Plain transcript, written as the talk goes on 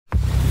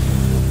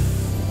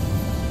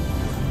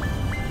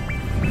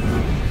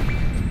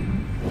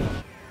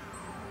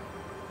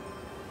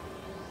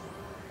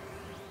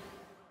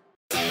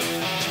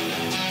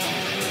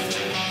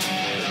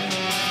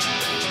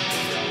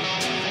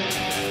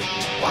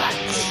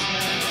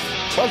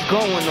What's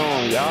going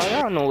on, y'all?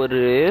 Y'all know what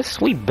it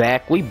is. We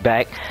back.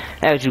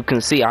 As you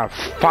can see, I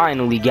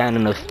finally got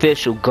an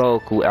official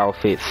Goku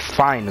outfit.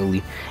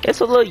 Finally. It's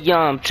a little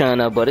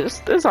Yamcha, but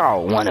it's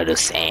all one of the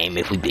same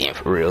if we being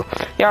for real.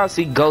 Y'all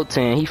see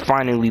Goten, he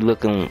finally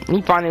looking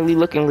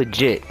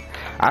legit.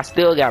 I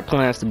still got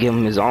plans to give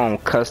him his own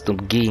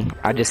custom gi.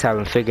 I just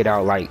haven't figured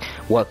out like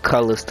what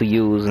colors to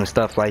use and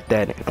stuff like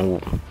that.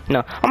 And,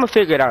 I'm gonna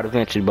figure it out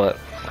eventually, but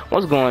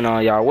what's going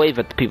on, y'all? Wave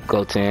at the people,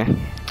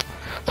 Goten.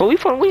 So we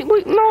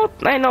no,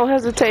 ain't no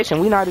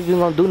hesitation. We not even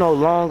gonna do no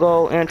long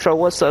old intro.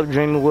 What's up,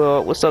 Dreamy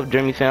World? What's up,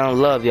 Dreamy Fam?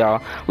 Love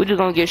y'all. We just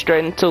gonna get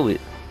straight into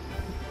it.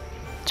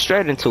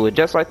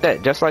 Just like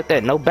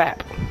that. No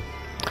bap.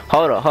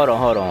 Hold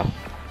on.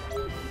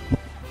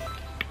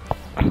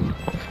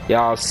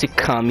 Y'all see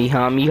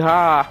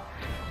Kamehameha.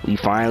 We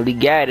finally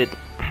got it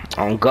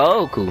on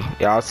Goku.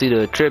 Y'all see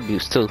the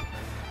attributes too.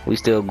 We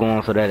still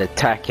going for that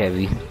attack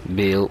heavy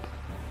build.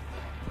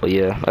 But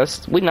yeah,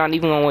 we not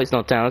even gonna waste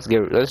no time. Let's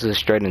get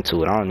straight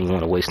into it. I don't even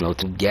want to waste no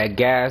time. Yeah,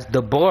 guys,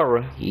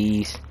 Deborah,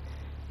 he's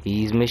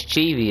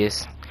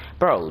mischievous,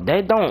 bro.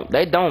 They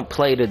don't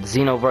play the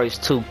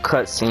Xenoverse2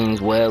 cutscenes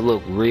where it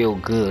look real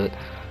good.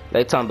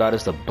 They talking about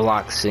it's a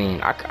block scene.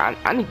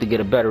 I need to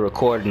get a better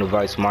recording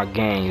device for my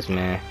games,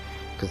 man,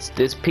 cause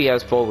this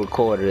PS4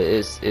 recorder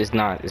is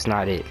not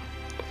it.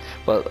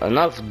 But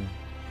enough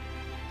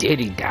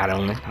Diddy got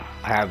on it,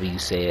 however you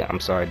say it. I'm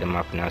sorry that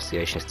my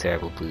pronunciation is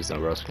terrible. Please don't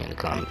roast me in the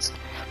comments.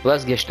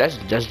 But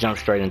let's jump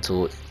straight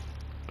into it.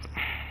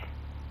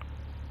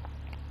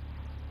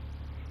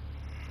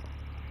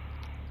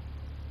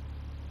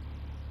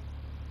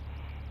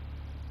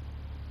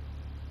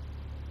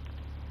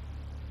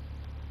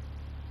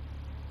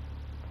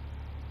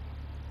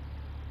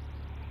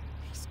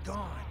 He's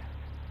gone.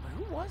 But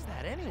who was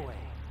that anyway?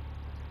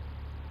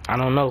 I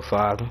don't know,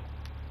 Father.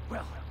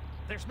 Well,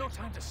 there's no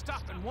time to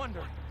stop and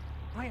wonder.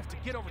 I have to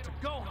get over to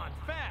Gohan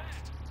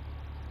fast.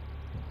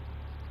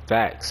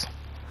 Facts.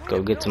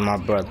 Go get to my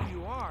brother.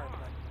 You are,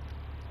 but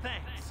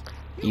thanks.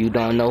 You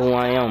don't know who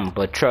I am,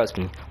 but trust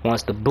me,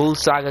 once the Buu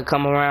saga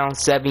come around,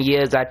 7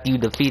 years after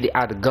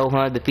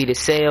Gohan defeated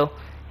Cell,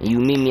 and you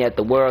meet me at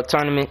the World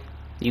Tournament,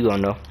 you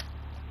gonna know.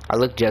 I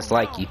look just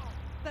like you.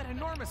 That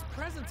enormous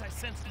presence I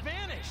sensed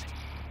vanished.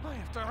 I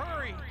have to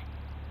hurry.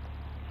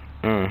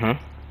 You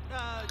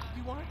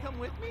want to come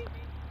with me?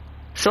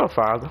 Sure,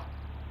 Father.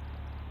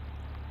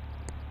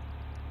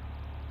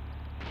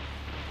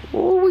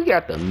 Ooh, we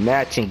got the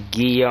matching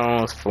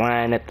Gions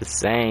flying at the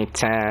same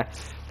time.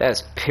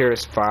 That's pure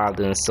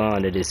father and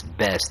son at its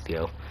best,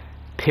 yo.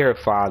 Pure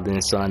father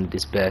and son at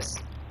its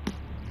best.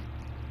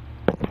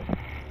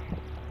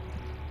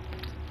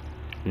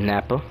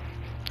 Nappa.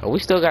 Oh, we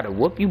still gotta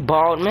whoop you,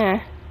 bald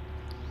man.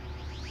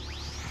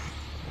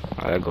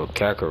 Oh, there go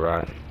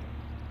Kakarot.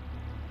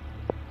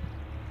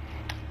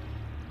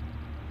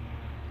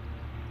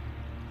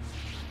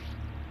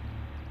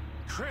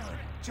 Krillin,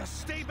 just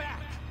stay back.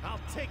 I'll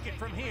take it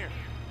from here.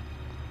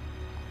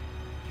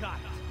 Got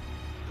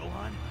it.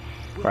 Gohan.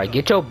 Right,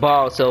 get your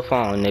bald self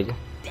on, nigga.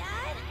 Dad?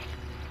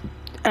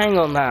 I ain't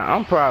gonna lie,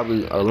 I'm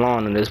probably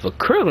alone in this, but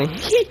Krillin,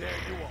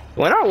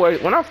 when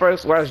I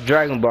first watched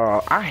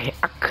Dragonball, I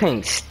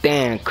couldn't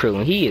stand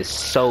Krillin. He is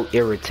so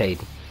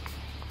irritating.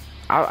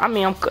 I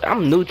mean,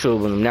 I'm neutral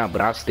with him now,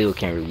 but I still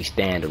can't really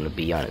stand him, to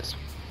be honest.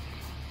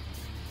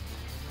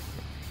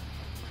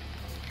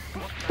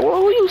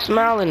 Well, who you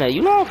smiling at?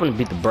 You know I'm finna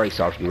beat the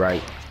brakes off you,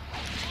 right?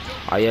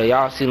 Oh yeah,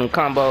 y'all see them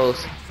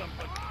combos?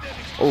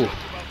 Ooh.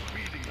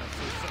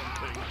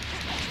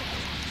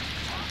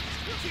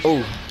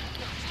 Ooh.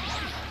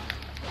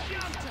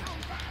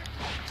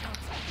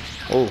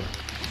 Ooh.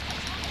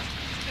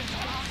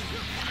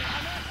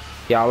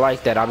 Y'all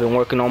like that? I've been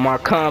working on my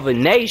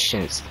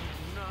combinations.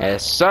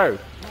 Yes, sir.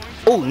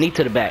 Ooh, knee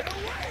to the back.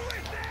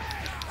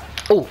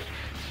 Ooh.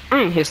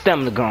 His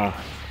stamina gone.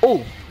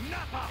 Ooh.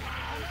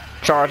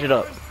 Charge it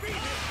up.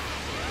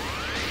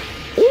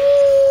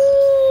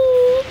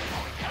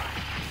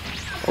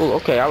 Oh,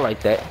 okay, I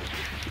like that.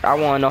 I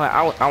know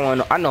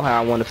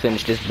how I want to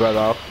finish this brother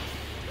off.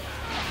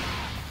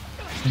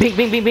 Bing,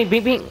 bing, bing, bing,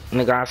 bing, bing.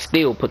 Nigga, I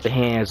still put the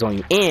hands on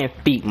you and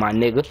feet, my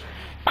nigga.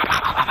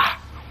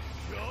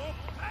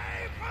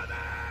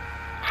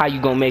 How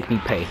you gonna make me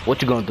pay?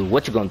 What you gonna do?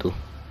 What you gonna do?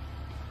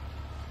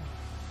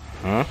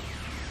 Huh?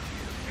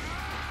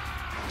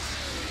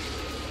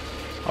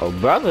 Oh,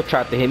 brother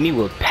tried to hit me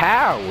with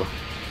power.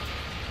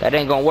 That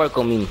ain't gonna work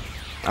on me.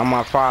 I'm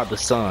my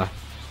father's son.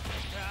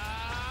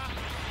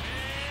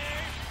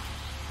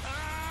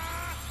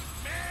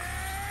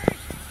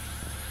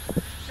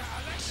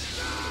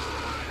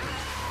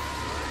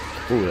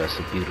 Ooh, that's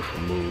a beautiful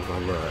move. I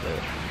love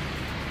that.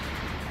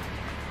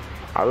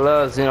 I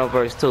love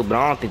Xenoverse2, but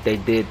I don't think they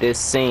did this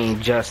scene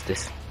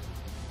justice.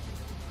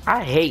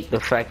 I hate the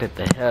fact that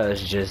the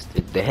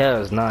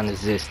hell is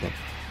non-existent.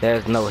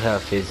 There's no hell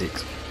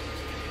physics.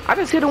 I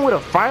just hit him with a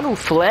final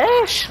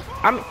flash?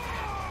 I mean,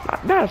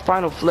 not a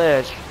final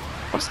flash.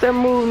 What's that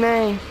move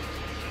name?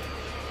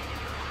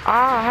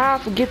 How I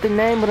forget the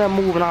name of that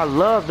move, and I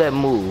love that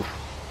move.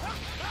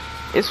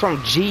 It's from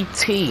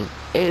GT.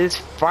 It's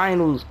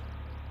final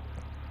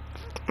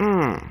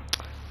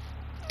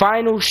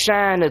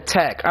shine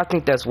attack. I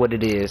think that's what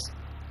it is.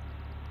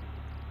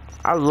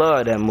 I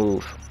love that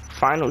move.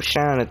 Final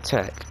shine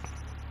attack.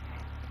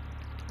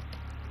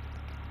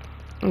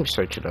 Let me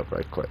search it up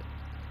right quick.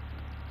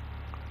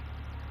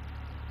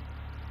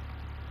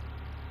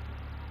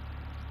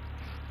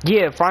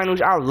 Yeah,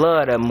 finals. I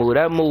love that move.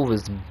 That move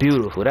is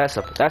beautiful. That's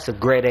a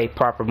grade A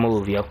proper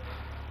move, yo.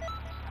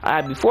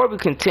 Alright, before we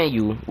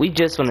continue, we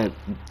just wanna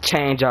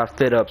change our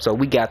fit up so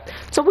we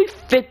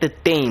fit the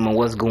theme of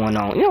what's going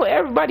on. You know,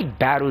 everybody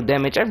battle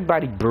damage,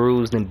 everybody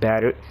bruised and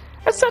battered,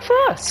 except for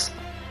us.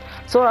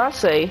 So I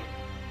say,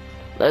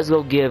 let's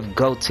go give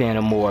Goten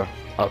a more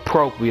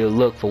appropriate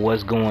look for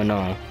what's going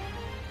on.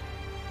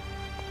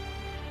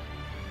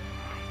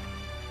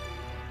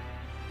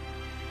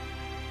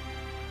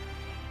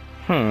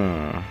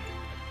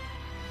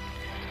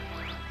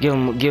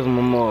 Give him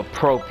a more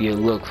appropriate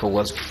look for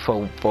what's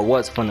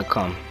gonna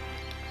come.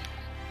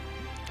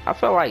 I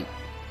feel like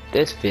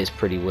this fits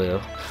pretty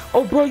well.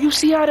 Oh, bro, you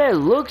see how that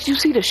looks? You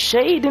see the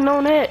shading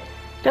on that?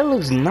 That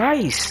looks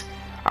nice.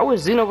 I wish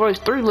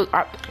Xenoverse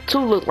 2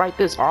 look like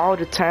this all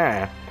the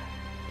time.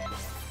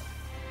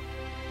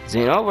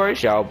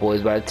 Xenoverse, y'all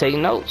boys better take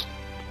notes.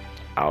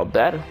 Y'all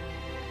better.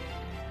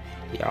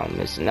 Y'all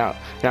missing out.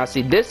 Now,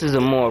 see, this is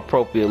a more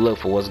appropriate look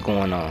for what's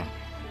going on.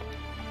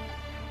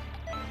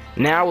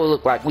 Now it will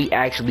look like we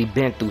actually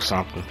been through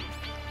something.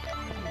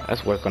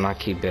 Let's work on our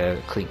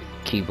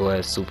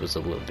keyblade supers a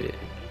little bit.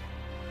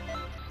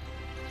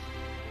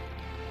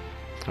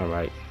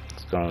 Alright,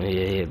 let's go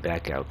head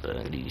back out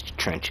in these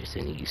trenches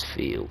in these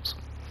fields.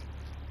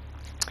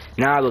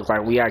 Now it looks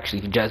like we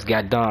actually just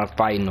got done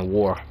fighting the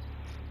war.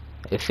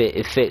 It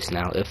fits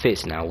now. It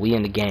fits now. We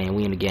in the game.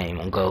 We in the game.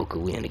 On Goku,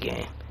 we in the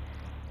game.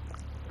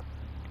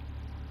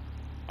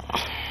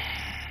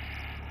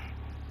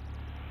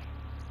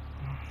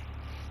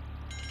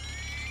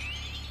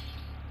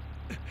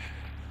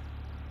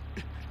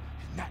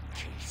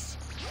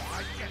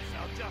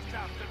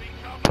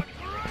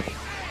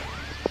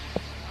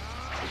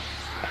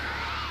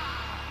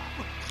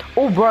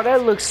 Oh, bro,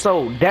 that looks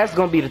so. That's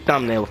gonna be the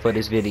thumbnail for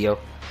this video.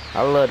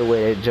 I love the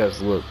way that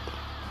just look.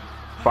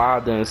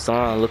 Father and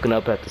son looking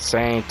up at the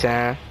same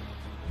time.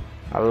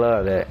 I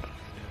love that.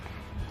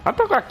 I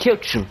think I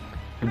killed you,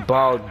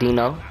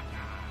 Baldino.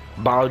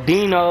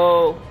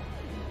 Baldino.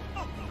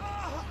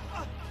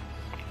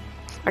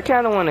 I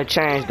kind of want to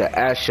change the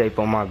ass shape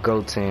on my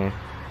Goten.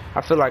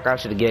 I feel like I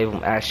should have gave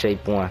him ass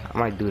shape 1. I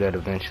might do that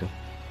eventually.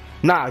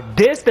 Nah,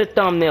 this the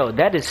thumbnail.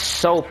 That is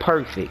so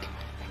perfect.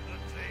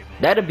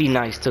 That'd be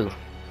nice too.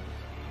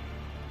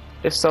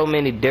 There's so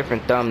many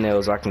different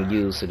thumbnails I can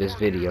use for this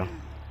video.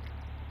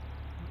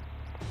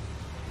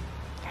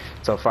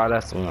 So far,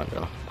 that's the one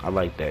though. I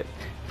like that.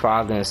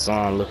 Father and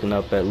son looking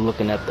up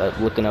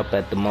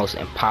at the most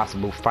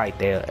impossible fight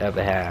they'll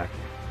ever have.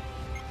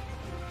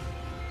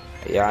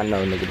 Yeah, I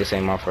know, nigga. This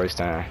ain't my first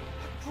time.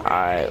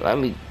 Alright, let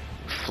me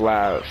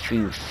fly a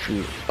few.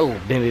 Oh,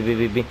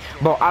 bing.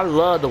 Bro, I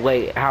love the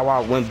way how I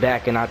went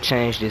back and I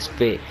changed this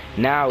fit.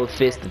 Now it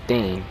fits the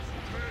theme.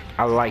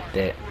 I like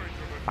that.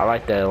 I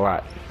like that a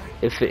lot.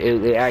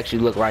 It actually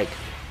looked like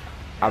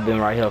I've been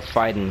right here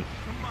fighting.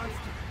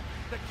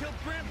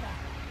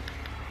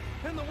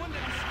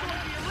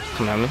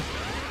 Come at me.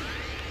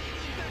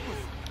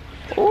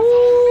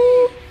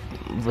 Ooh,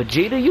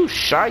 Vegeta, you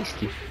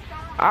shiesty.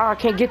 I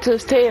can't get to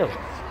his tail.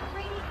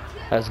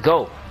 Let's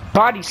go.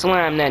 Body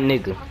slam that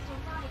nigga.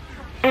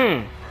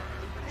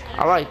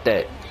 I like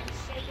that.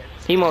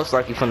 He most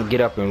likely finna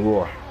get up and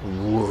roar.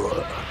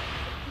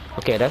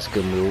 Okay, that's a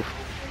good move.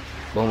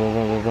 Boom, boom,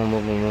 boom, boom,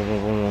 boom, boom, boom,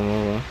 boom, boom,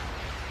 boom.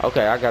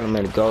 Okay, I got a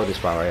minute to go this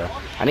spot right here.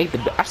 I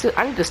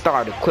need to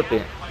start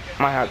equipping.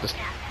 Might have to,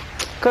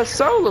 cause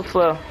Solar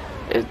Flare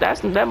is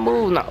that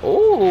move now.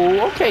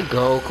 Ooh, okay,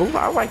 Goku.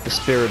 I like the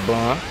Spirit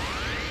Bomb.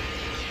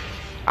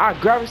 I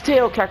grab his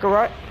tail,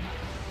 Kakarot.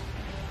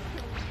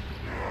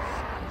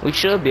 We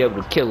should be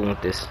able to kill him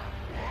with this.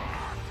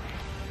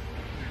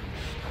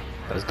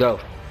 Let's go.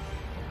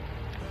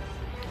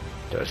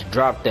 Just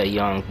drop that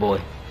young boy.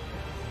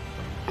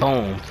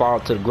 Boom, fall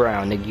to the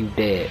ground, nigga, you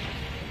dead.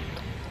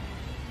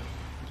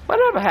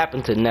 Whatever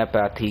happened to Nep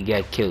after he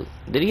got killed?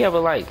 Did he ever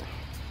like?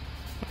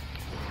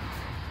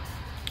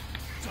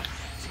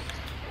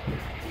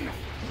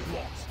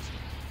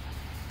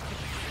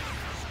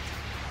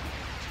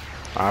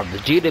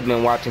 Vegeta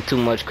been watching too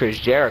much Chris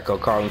Jericho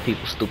calling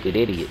people stupid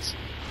idiots.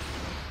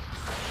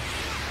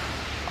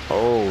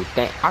 Oh,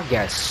 I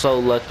got so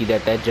lucky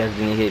that just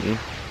didn't hit me.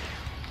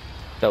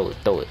 Throw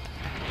it.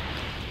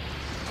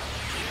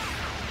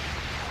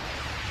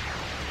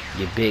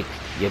 You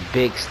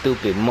big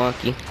stupid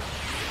monkey.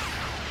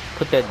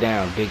 Put that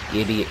down, big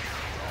idiot.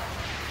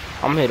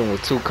 I'm hitting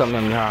with 2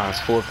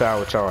 Kamehamehas, full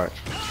power charge.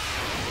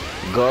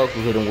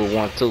 Goku hit him with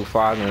 1 too,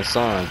 father and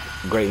son.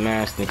 Great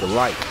man think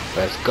alike.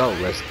 Let's go,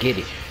 let's get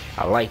it.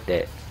 I like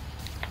that.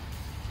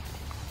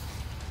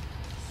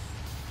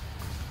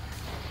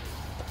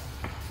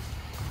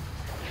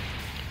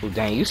 Oh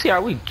dang, you see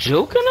how we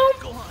juking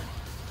him?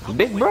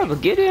 Big brother,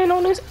 get in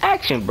on this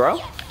action, bro.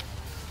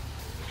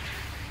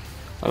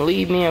 Don't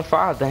leave me and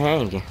father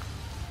hanging.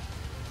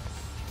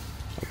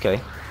 Okay.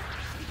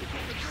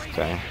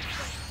 Okay.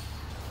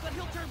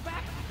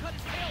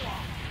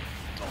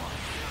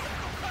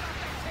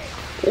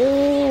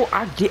 Oh,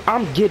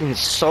 I'm getting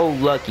so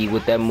lucky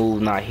with that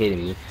move not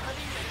hitting me.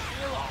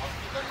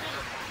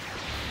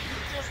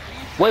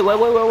 Wait.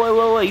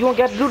 You don't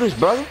got to do this,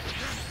 brother.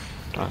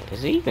 Oh,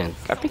 is he even?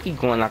 I think he's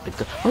going out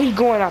the. Oh, he's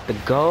going out the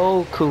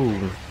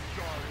Goku.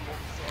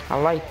 I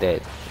like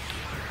that.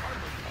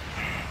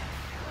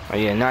 Oh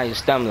yeah, now your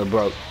stamina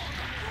broke.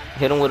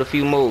 Hit him with a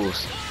few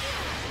moves.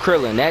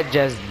 Krillin, that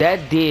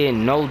did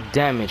no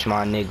damage,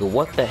 my nigga.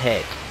 What the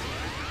heck?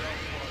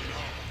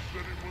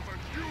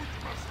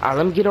 Alright,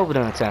 let me get over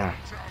there in time.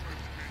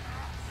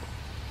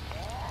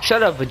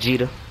 Shut up,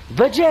 Vegeta.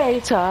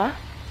 Vegeta!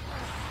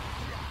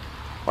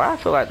 Well, I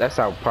feel like that's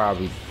how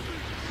probably...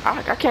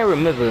 I can't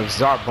remember if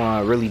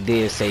Zarbon really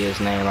did say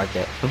his name like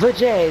that.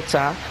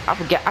 Vegeta! I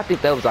forget. I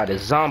think that was either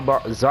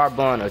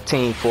Zarbon or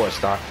Team 4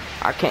 Star.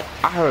 I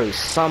heard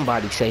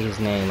somebody say his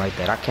name like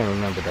that. I can't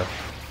remember though.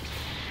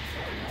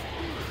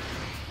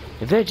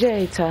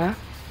 Vegeta.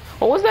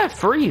 Oh, what's that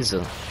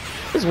Frieza?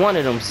 It's one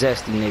of them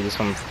zesty niggas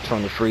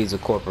from the Frieza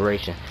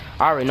Corporation.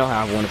 I already know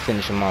how I want to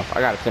finish him off.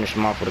 I gotta finish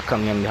him off with a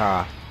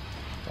Kamehameha.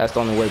 That's the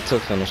only way to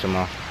finish him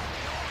off.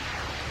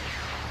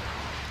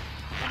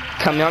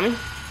 Kamehameha?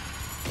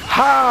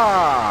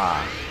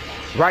 Ha!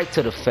 Right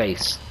to the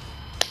face.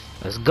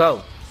 Let's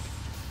go.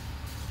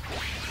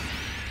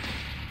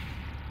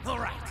 All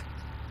right.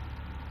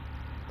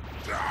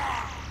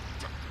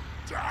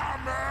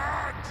 Damn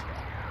it!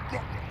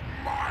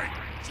 My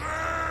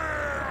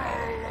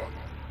tail!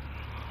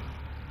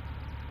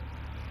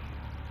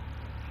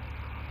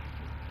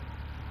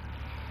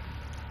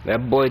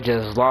 That boy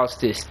just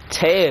lost his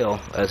tail.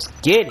 Let's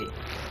get it.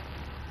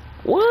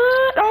 What?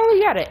 I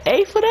only got an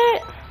A for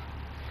that?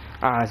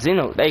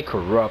 Xeno, they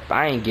corrupt.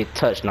 I ain't get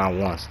touched not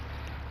once.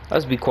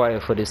 Let's be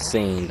quiet for this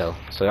scene though,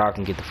 so y'all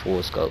can get the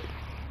full scope.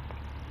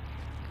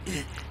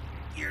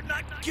 You're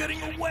not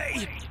getting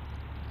away.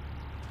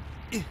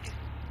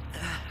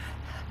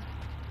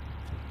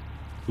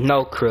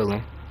 No,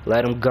 Krillin.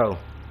 Let him go.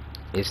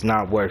 It's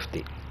not worth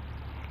it.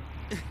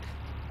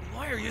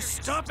 Why are you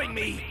stopping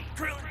me?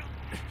 Krillin,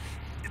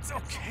 it's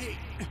okay.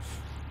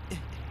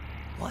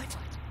 What?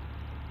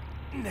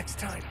 Next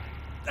time,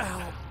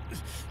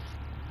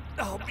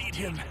 I'll beat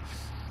him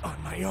on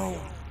my own.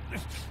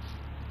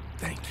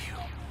 Thank you.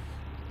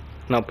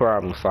 No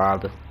problem,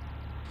 father.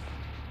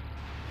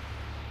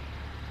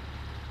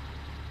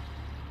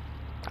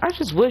 I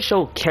just wish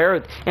your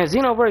character in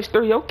Xenoverse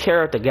 3, your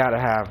character gotta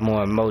have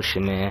more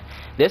emotion, man.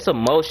 This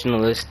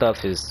emotionalist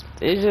stuff it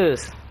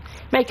just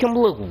make him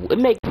look. It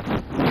make.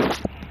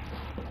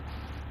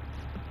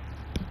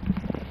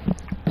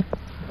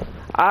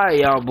 Alright,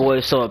 y'all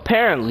boys. So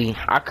apparently,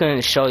 I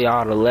couldn't show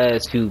y'all the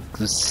last few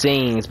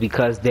scenes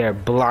because they're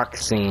block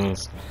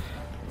scenes.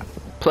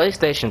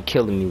 PlayStation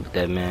killing me with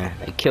that, man.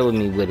 They killing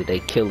me with it. They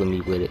killing me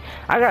with it.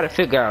 I gotta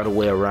figure out a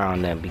way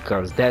around that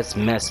because that's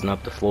messing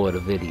up the flow of the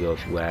video,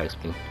 if you ask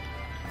me.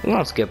 We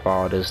gonna skip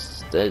all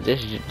this.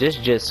 This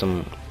just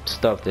some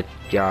stuff that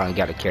y'all ain't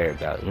gotta care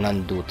about.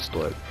 Nothing to do with the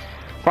story.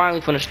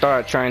 Finally, finna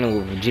start training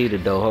with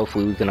Vegeta, though.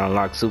 Hopefully, we can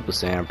unlock Super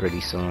Saiyan pretty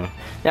soon.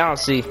 Y'all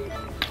see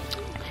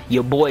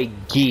your boy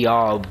Gi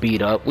all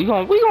beat up. We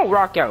gonna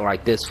rock out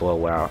like this for a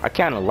while. I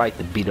kind of like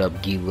the beat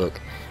up Gi look.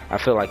 I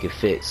feel like it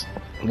fits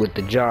with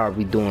the job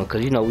we doing,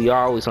 cause you know we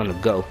always on the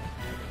go.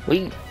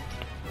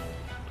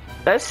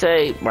 Let's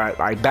say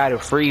like Battle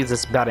Freeze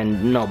is about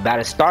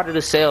the start of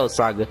the Cell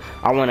Saga.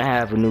 I want to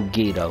have a new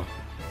Gi though,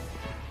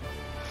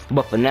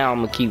 but for now I'm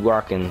gonna keep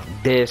rocking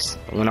this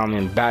when I'm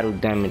in battle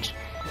damage,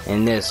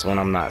 and this when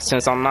I'm not.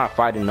 Since I'm not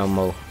fighting no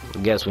more, I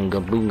guess we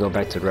can go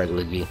back to the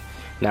regular Gi.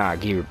 Now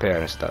Gi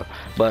repair and stuff.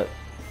 But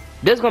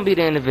this gonna be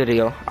the end of the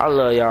video. I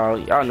love y'all.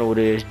 Y'all know what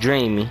it is.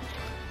 Dreamy.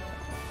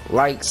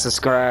 Like,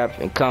 subscribe,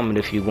 and comment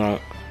if you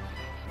want.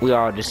 We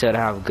all just here to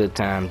have a good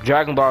time.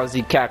 Dragon Ball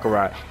Z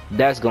Kakarot,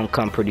 that's gonna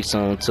come pretty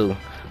soon too.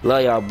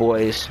 Love y'all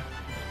boys.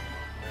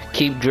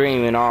 Keep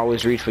dreaming,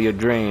 always reach for your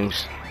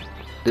dreams.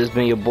 This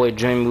been your boy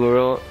Dreamy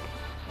World.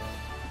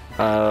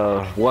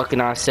 What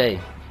can I say?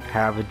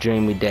 Have a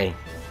dreamy day.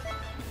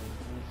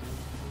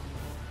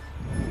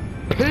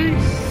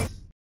 Peace!